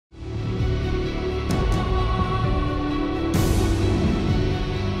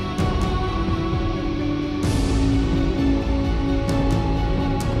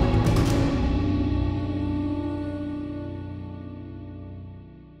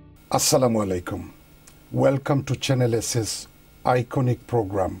Assalamu alaikum. Welcome to Channel S's iconic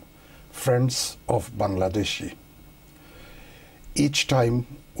program, Friends of Bangladeshi. Each time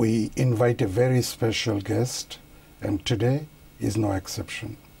we invite a very special guest, and today is no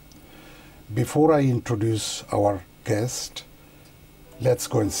exception. Before I introduce our guest, let's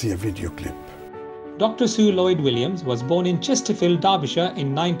go and see a video clip. Dr. Sue Lloyd Williams was born in Chesterfield, Derbyshire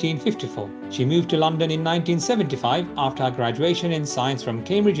in 1954. She moved to London in 1975 after her graduation in science from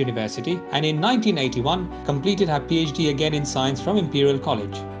Cambridge University, and in 1981 completed her PhD again in science from Imperial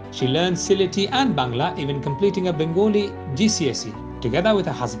College. She learned Sylheti and Bangla, even completing a Bengali GCSE. Together with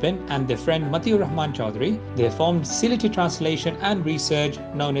her husband and their friend Matiur Rahman Chaudhary, they formed Sylheti Translation and Research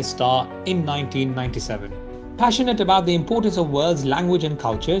known as STAR in 1997. Passionate about the importance of world's language and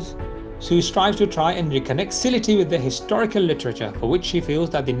cultures, Sue strives to try and reconnect Sylheti with the historical literature, for which she feels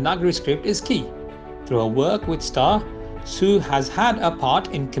that the Nagari script is key. Through her work with STAR, Sue has had a part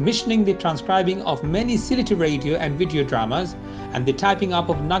in commissioning the transcribing of many Sylheti radio and video dramas and the typing up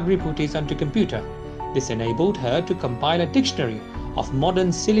of Nagari putis onto computer. This enabled her to compile a dictionary of modern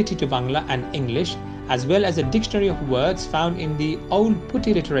Sylheti to Bangla and English, as well as a dictionary of words found in the old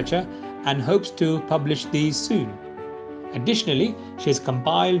puti literature, and hopes to publish these soon. Additionally, she has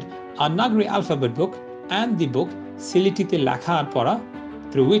compiled a Nagari alphabet book and the book Sylhetite Lakhar Pora,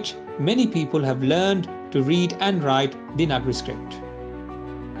 through which many people have learned to read and write the Nagari script.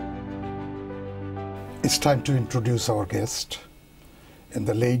 It's time to introduce our guest, and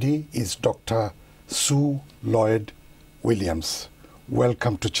the lady is Dr. Sue Lloyd Williams.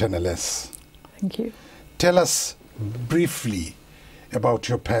 Welcome to Channel S. Thank you. Tell us briefly about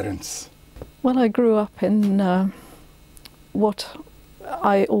your parents. Well, I grew up in what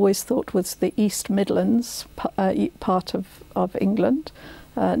I always thought was the East Midlands part of England.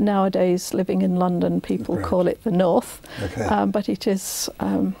 Nowadays, living in London, people call it the North, but it is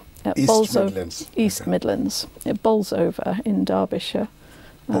East Midlands. East Midlands, Bolsover in Derbyshire.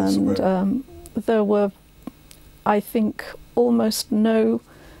 And there were, I think, almost no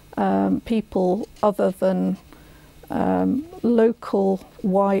people other than local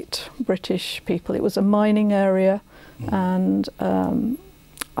white British people. It was a mining area, and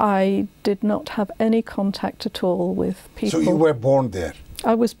I did not have any contact at all with people. So you were born there?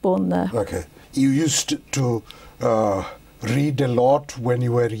 I was born there. Okay. You used to read a lot when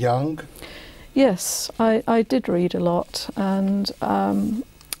you were young? Yes, I did read a lot, and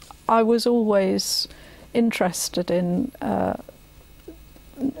I was always interested in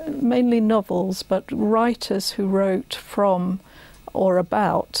mainly novels, but writers who wrote from or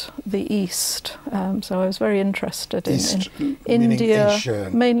about the East. So I was very interested in India, Asia,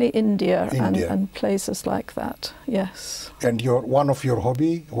 mainly India. And places like that, yes. And one of your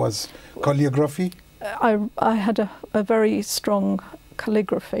hobby was calligraphy? I had a very strong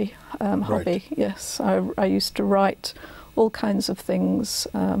calligraphy hobby, yes. I used to write all kinds of things.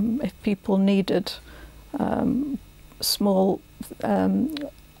 If people needed small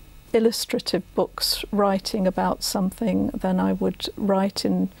illustrative books writing about something, then I would write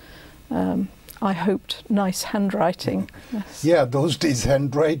in, I hoped, nice handwriting. Yes. Yeah, those days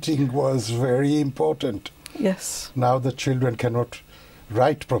handwriting was very important. Yes. Now the children cannot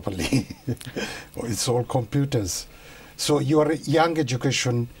write properly. It's all computers. So your young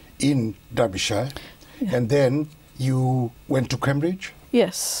education in Derbyshire, and then you went to Cambridge?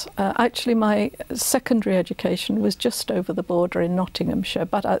 Yes, actually my secondary education was just over the border in Nottinghamshire,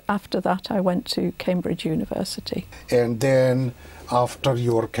 but after that I went to Cambridge University. And then after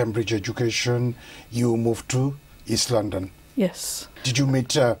your Cambridge education you moved to East London? Yes. Did you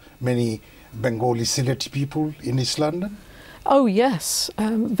meet many Bengali Sylheti people in East London? Oh yes,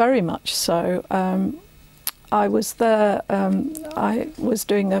 very much so. I was there, I was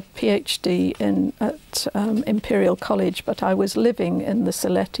doing a PhD at Imperial College, but I was living in the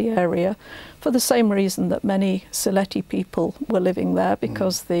Sylheti area for the same reason that many Sylheti people were living there,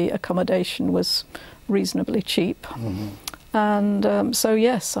 because the accommodation was reasonably cheap. And so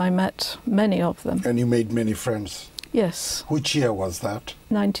yes, I met many of them. And you made many friends? Yes. Which year was that?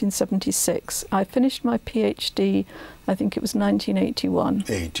 1976. I finished my PhD, I think it was 1981.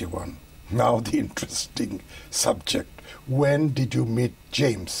 81. Now the interesting subject. When did you meet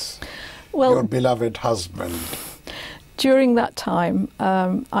James, your beloved husband? During that time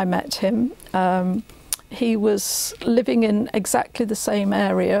I met him. He was living in exactly the same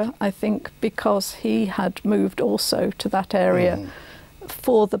area, I think because he had moved also to that area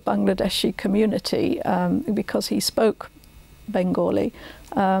for the Bangladeshi community, because he spoke Bengali,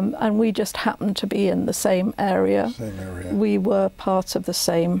 and we just happened to be in the same area. We were part of the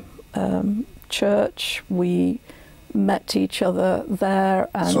same church. We met each other there.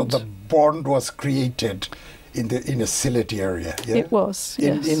 And so the bond was created in a Sylhet area, yeah? It was,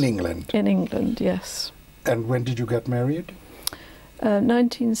 yes. In England? In England, yes. And when did you get married?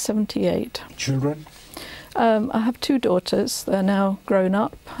 1978. Children? I have 2 daughters. They're now grown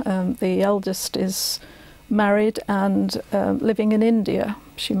up. The eldest is married and living in India.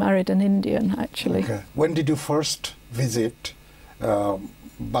 She married an Indian, actually. Okay. When did you first visit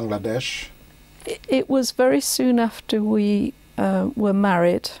Bangladesh? It was very soon after we were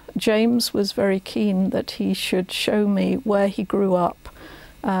married. James was very keen that he should show me where he grew up.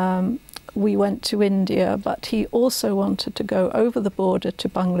 We went to India, but he also wanted to go over the border to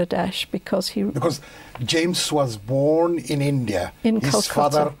Bangladesh because James was born in India. In His Calcutta.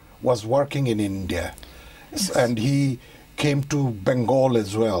 father was working in India. Yes. And he came to Bengal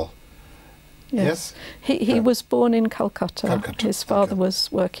as well. Yes? He was born in Calcutta. His father okay. was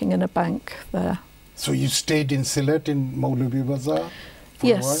working in a bank there. So you stayed in Sylhet in Maulavi Bazar for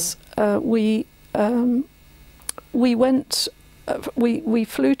Yes, a while? we went. We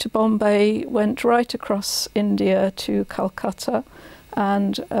flew to Bombay, went right across India to Calcutta,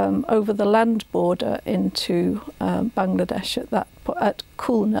 and over the land border into Bangladesh at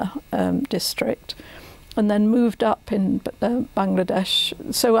Khulna district, and then moved up in Bangladesh.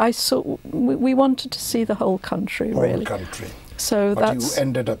 So we wanted to see the whole country, really. Whole country. So but you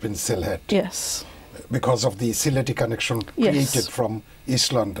ended up in Sylhet. Yes. Because of the Sylheti connection created from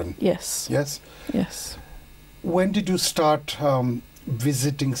East London. Yes. Yes? Yes. When did you start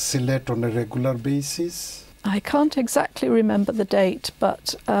visiting Sylhet on a regular basis? I can't exactly remember the date,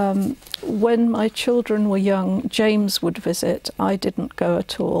 but when my children were young, James would visit. I didn't go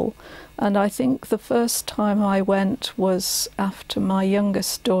at all. And I think the first time I went was after my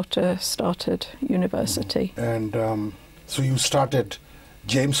youngest daughter started university. And so you started,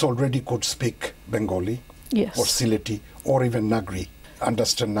 James already could speak Bengali, yes, or Sylheti, or even Nagri,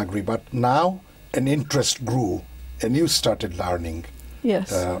 understand Nagri. But now an interest grew and you started learning yes,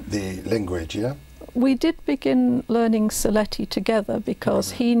 the language, yeah? We did begin learning Sylheti together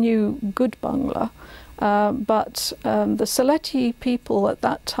because he knew good Bangla. But the Sylheti people at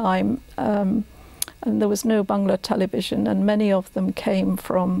that time, and there was no Bangla television, and many of them came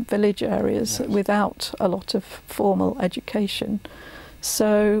from village areas without a lot of formal education.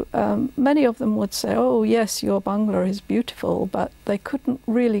 So many of them would say, oh yes, your Bangla is beautiful, but they couldn't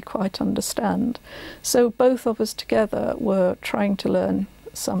really quite understand. So both of us together were trying to learn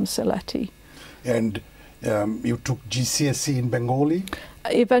some Sylheti. And you took GCSE in Bengali?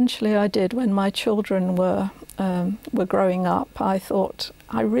 Eventually I did. When my children were growing up, I thought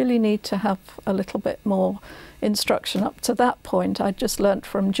I really need to have a little bit more instruction. Up to that point I'd just learnt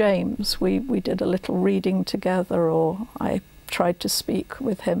from James. We did a little reading together, or I tried to speak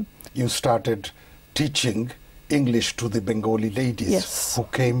with him. You started teaching English to the Bengali ladies, yes, who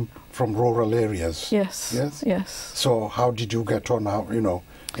came from rural areas. Yes, yes, yes. So how did you get on,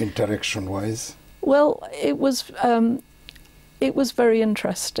 interaction-wise? Well, it was very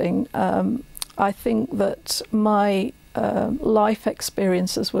interesting. I think that my life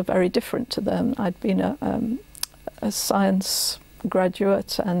experiences were very different to them. I'd been a science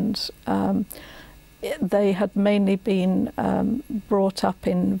graduate, and they had mainly been brought up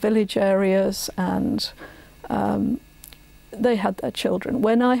in village areas, and they had their children.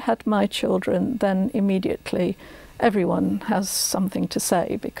 When I had my children, then immediately everyone has something to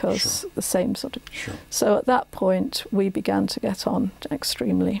say, because the same sort of... So at that point we began to get on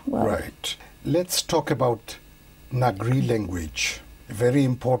extremely well. Right. Let's talk about Nagri language, a very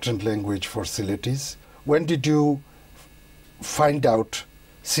important language for Sylhetis. When did you find out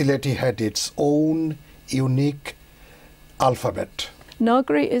Sylheti had its own unique alphabet?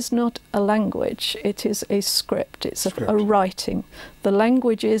 Nagri is not a language, it is a script, it's a writing. The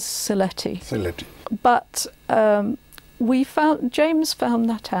language is Sylheti. Sylheti. But James found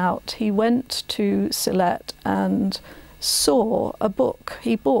that out. He went to Sylhet and saw a book.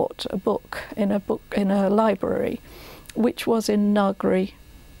 He bought a book in a library, which was in Nagri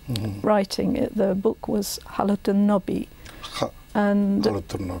writing. The book was Halatun Nobi. And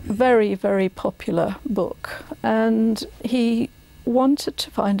very, very popular book. And he wanted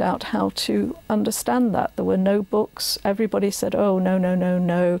to find out how to understand that. There were no books. Everybody said, oh, no, no, no,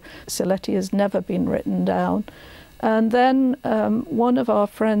 no. Sylheti has never been written down. And then one of our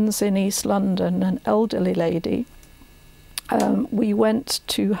friends in East London, an elderly lady, we went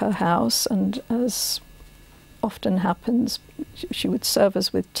to her house, and as often happens, she would serve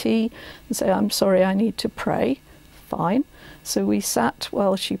us with tea and say, I'm sorry, I need to pray. Fine. So we sat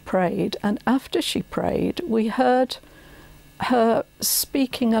while she prayed, and after she prayed, we heard her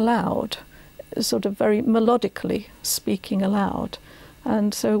speaking aloud sort of very melodically speaking aloud.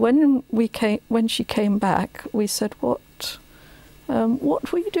 And so when she came back, we said, what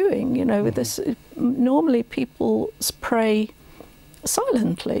were you doing? You know, with this, normally people pray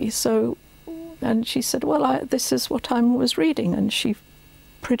silently. So, and she said, well, this is what I was reading. And she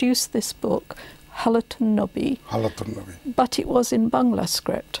produced this book, Halatun Nabi. Halatun Nabi. But it was in Bangla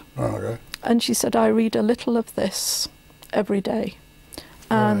script. Oh, okay. And she said, I read a little of this every day.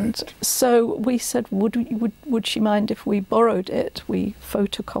 And so we said, would she mind if we borrowed it? We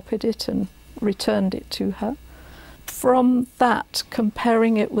photocopied it and returned it to her. From that,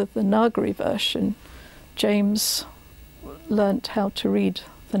 comparing it with the Nagari version, James learnt how to read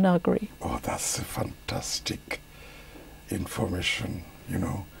the Nagari. Oh, that's a fantastic information, you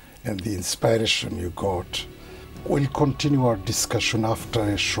know, and the inspiration you got. We'll continue our discussion after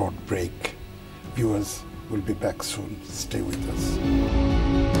a short break. Viewers, we'll be back soon. Stay with us.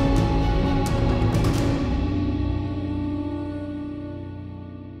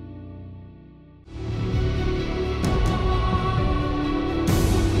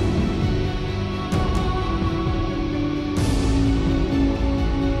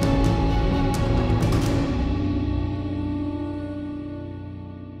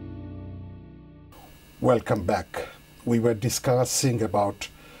 Welcome back. We were discussing about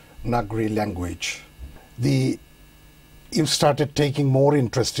Nagari language. You started taking more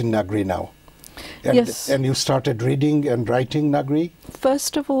interest in Nagari now. And, yes. And you started reading and writing Nagari?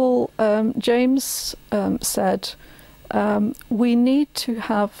 First of all, James said, we need to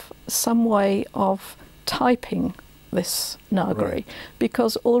have some way of typing this Nagari, Right.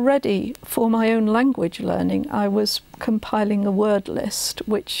 because already for my own language learning, I was compiling a word list,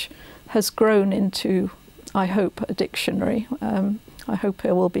 which has grown into, I hope, a dictionary. I hope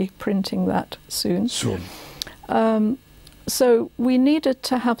I will be printing that soon. Soon. So we needed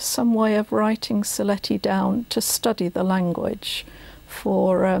to have some way of writing Sylheti down to study the language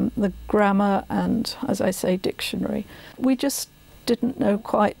for the grammar and, as I say, dictionary. We just didn't know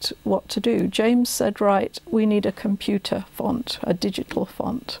quite what to do. James said, right, we need a computer font, a digital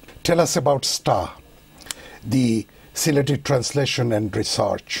font. Tell us about STAR, the Sylheti translation and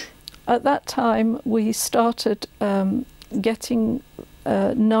research. At that time, we started getting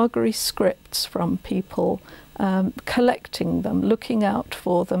Nagari scripts from people, collecting them, looking out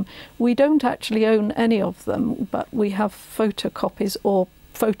for them. We don't actually own any of them, but we have photocopies or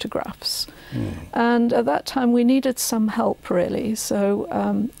photographs. And at that time, we needed some help, really. So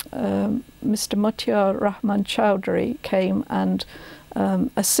Mr. Mutiar Rahman Chowdhury came and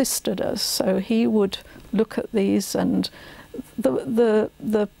assisted us. So he would look at these, and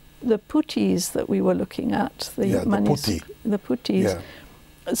the putties that we were looking at, the putties, Yeah.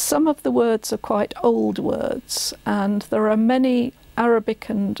 some of the words are quite old words, and there are many Arabic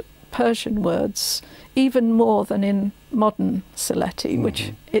and Persian words, even more than in modern Sylheti,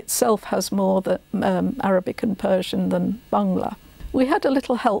 which itself has more Arabic and Persian than Bangla. We had a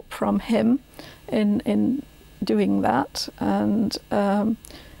little help from him in doing that, and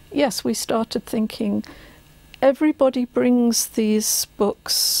yes, we started thinking, everybody brings these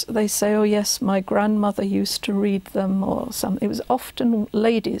books. They say, oh yes, my grandmother used to read them, or something. It was often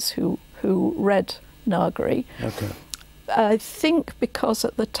ladies who read Nagari. Okay. I think because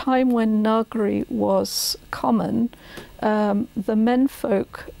at the time when Nagari was common, the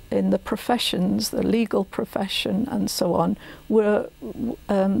menfolk in the professions, the legal profession and so on, were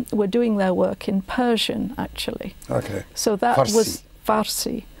doing their work in Persian, actually. Okay. So that Farsi. was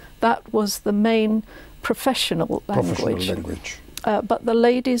Farsi. That was the main professional language. But the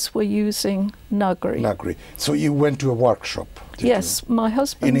ladies were using Nagari. Nagari. So you went to a workshop? Yes, my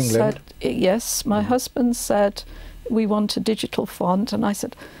husband in England? said. Yes, my husband said we want a digital font, and I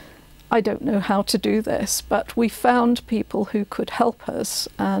said, I don't know how to do this, but we found people who could help us.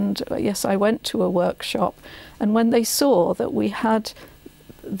 And yes, I went to a workshop, and when they saw that we had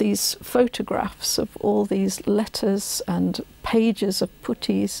these photographs of all these letters and pages of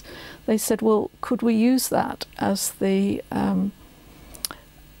putties, they said, well, could we use that as the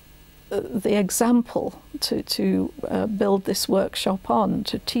example to build this workshop on,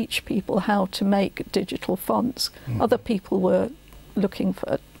 to teach people how to make digital fonts. Other people were looking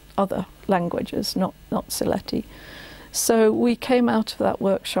for other languages, not Sylheti. So we came out of that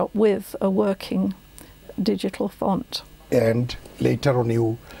workshop with a working digital font. And later on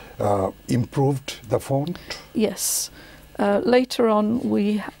you improved the font? Yes. Later on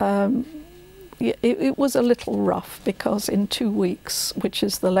we it was a little rough, because in 2 weeks, which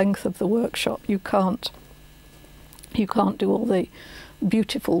is the length of the workshop, you can't do all the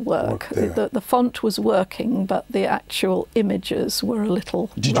beautiful work. The font was working, but the actual images were a little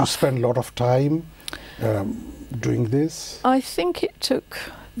Did rough. you spend a lot of time doing this? I think it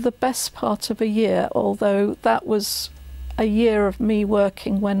took the best part of a year, although that was a year of me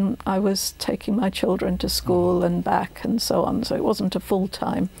working when I was taking my children to school and back and so on, so it wasn't a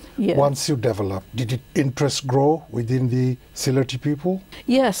full-time year. Once you developed, did it interest grow within the Sylheti people?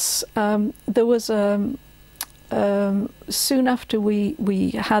 Yes, there was soon after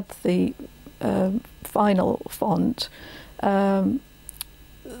we had the final font,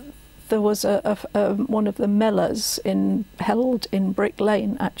 there was one of the mellers held in Brick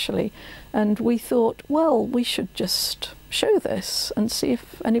Lane actually, and we thought, well, we should just show this and see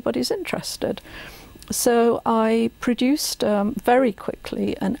if anybody's interested. So I produced very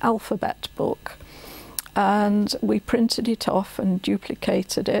quickly an alphabet book, and we printed it off and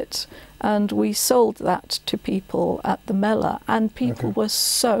duplicated it, and we sold that to people at the Mela, and people were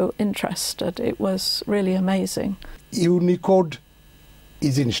so interested. It was really amazing. Unicode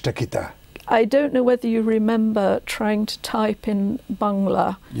is in Shtakita. I don't know whether you remember trying to type in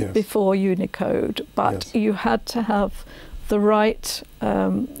Bangla before Unicode, but you had to have the right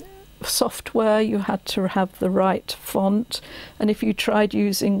software, you had to have the right font, and if you tried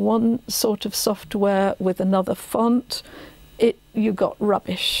using one sort of software with another font, you got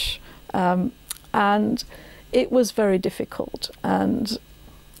rubbish. And it was very difficult, and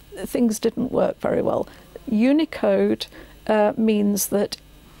things didn't work very well. Unicode means that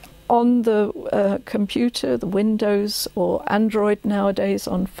on the computer, the Windows or Android nowadays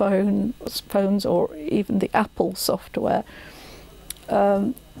on phones or even the Apple software,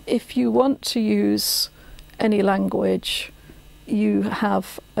 if you want to use any language, you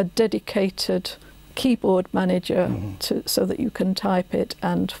have a dedicated keyboard manager so that you can type it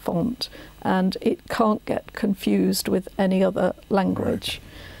and font, and it can't get confused with any other language.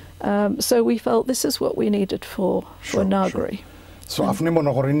 Right. So we felt this is what we needed for Nagari. Sure. So afne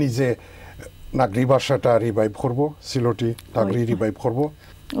mone koren je Nagari bhashata revive korbo, Sylheti Nagari revive korbo.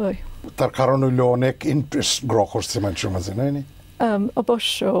 Tar karon hoilo onek interest grow korche mancher maje nai?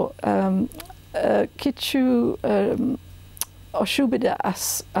 Obosho kichu অসুবিধা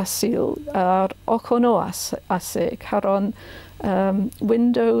আছিল আর এখনো আছে কারণ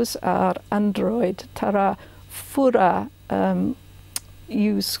Windows আর Android তারা পুরা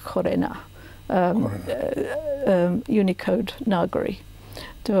use করে না Unicode Nagari.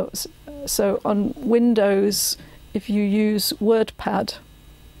 So on Windows, if you use WordPad,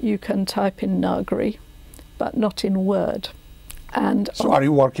 you can type in Nagari, but not in Word. And so are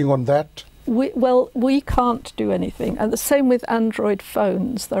you working on that? We can't do anything, and the same with Android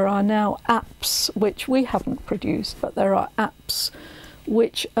phones. There are now apps which we haven't produced, but there are apps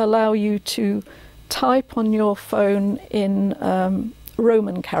which allow you to type on your phone in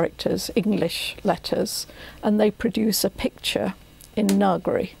Roman characters, English letters, and they produce a picture in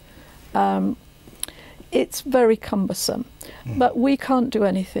Nagari. It's very cumbersome, but we can't do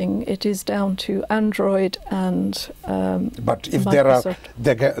anything. It is down to Android and but if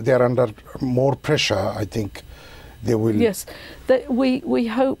they're under more pressure, I think they will. Yes, we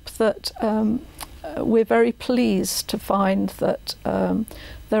hope that we're very pleased to find that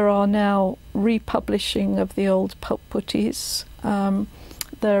there are now republishing of the old putties.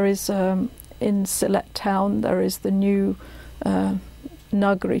 There is in Sylhet town there is the new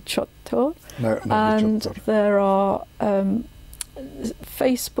Nagari Chotto, and there are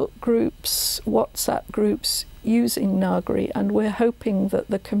Facebook groups, WhatsApp groups using Nagari, and we're hoping that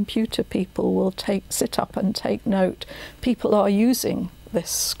the computer people will sit up and take note. People are using this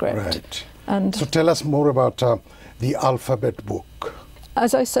script. Right. And so tell us more about the alphabet book.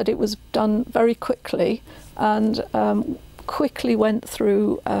 As I said, it was done very quickly, and quickly went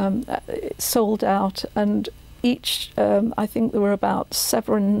through, sold out, and each, I think there were about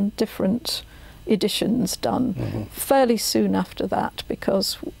 7 different editions done fairly soon after that,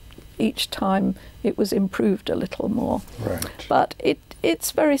 because each time it was improved a little more. Right. But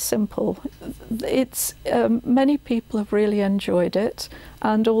it's very simple. It's many people have really enjoyed it,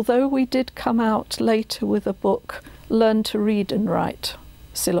 and although we did come out later with a book, Learn to Read and Write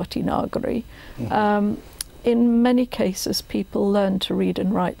Sylheti Nagari, in many cases people learn to read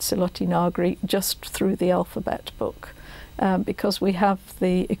and write Sylheti Nagari just through the alphabet book, because we have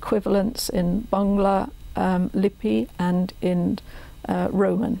the equivalents in Bangla, Lipi, and in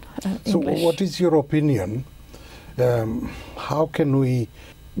Roman English. So what is your opinion? How can we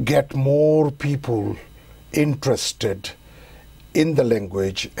get more people interested in the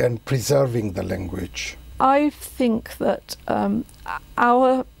language and preserving the language? I think that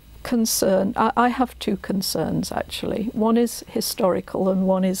our concern, I have two concerns actually. One is historical and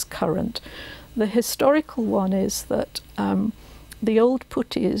one is current. The historical one is that the old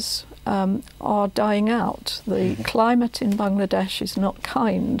putties are dying out. The climate in Bangladesh is not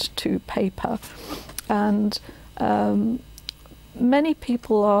kind to paper, and many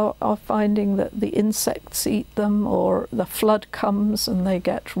people are finding that the insects eat them, or the flood comes and they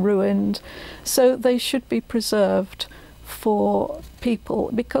get ruined. So they should be preserved for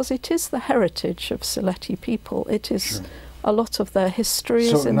people, because it is the heritage of Sylheti people. It is Sure. a lot of their history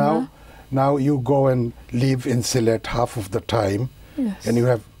is in there. Now you go and live in Sylhet half of the time, Yes. and you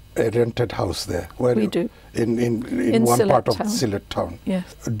have a rented house there. Where We do. In one Sylhet part of town. Sylhet town. Yes.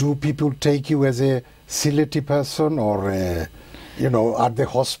 Do people take you as a Sylheti person, or are they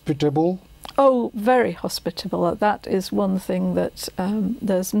hospitable? Oh, very hospitable. That is one thing that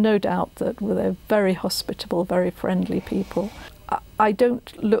there's no doubt that they're very hospitable, very friendly people. I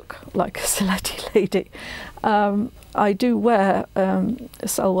don't look like a Sylheti lady. I do wear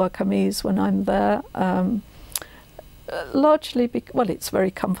salwar kameez when I'm there, largely well, it's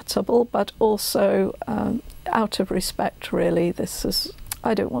very comfortable, but also out of respect, really.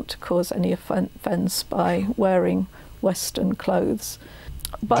 I don't want to cause any offence by wearing Western clothes.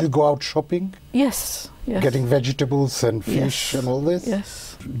 But Do you go out shopping? yes, yes. Getting vegetables and fish Yes, and all this?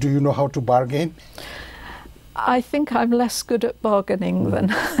 Yes. Do you know how to bargain? I think I'm less good at bargaining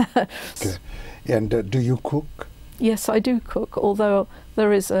than... Okay. And do you cook? Yes, I do cook, although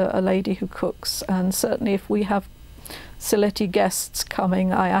there is a lady who cooks, and certainly if we have Sylheti guests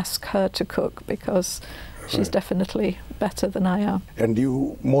coming, I ask her to cook, because she's Right. definitely better than I am. And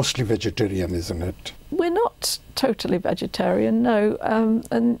you mostly vegetarian, isn't it? We're not totally vegetarian, no.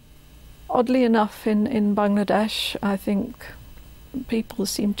 And oddly enough, in Bangladesh, I think people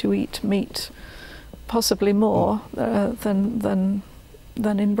seem to eat meat possibly more than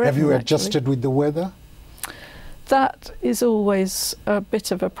in Britain. Have you actually. adjusted with the weather? That is always a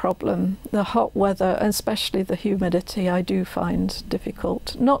bit of a problem. The hot weather, especially the humidity, I do find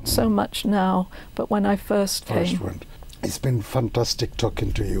difficult. Not so much now, but when I first came. It's been fantastic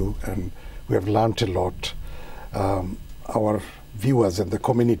talking to you, and we have learnt a lot. Our viewers and the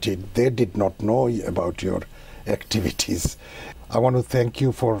community, they did not know about your activities. I want to thank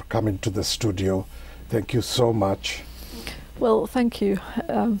you for coming to the studio. Thank you so much. Well, thank you.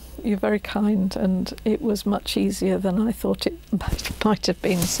 You're very kind, and it was much easier than I thought it might have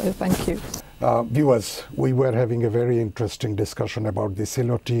been, so thank you. Viewers, we were having a very interesting discussion about the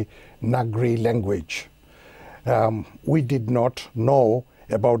Sylheti Nagri language. We did not know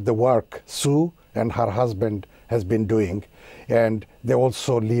about the work Sue and her husband has been doing, and they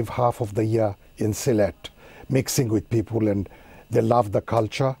also live half of the year in Sylhet, mixing with people, and they love the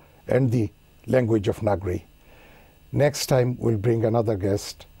culture and the language of Nagri. Next time we'll bring another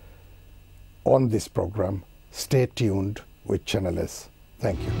guest on this program. Stay tuned with Channel S.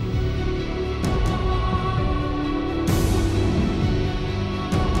 Thank you.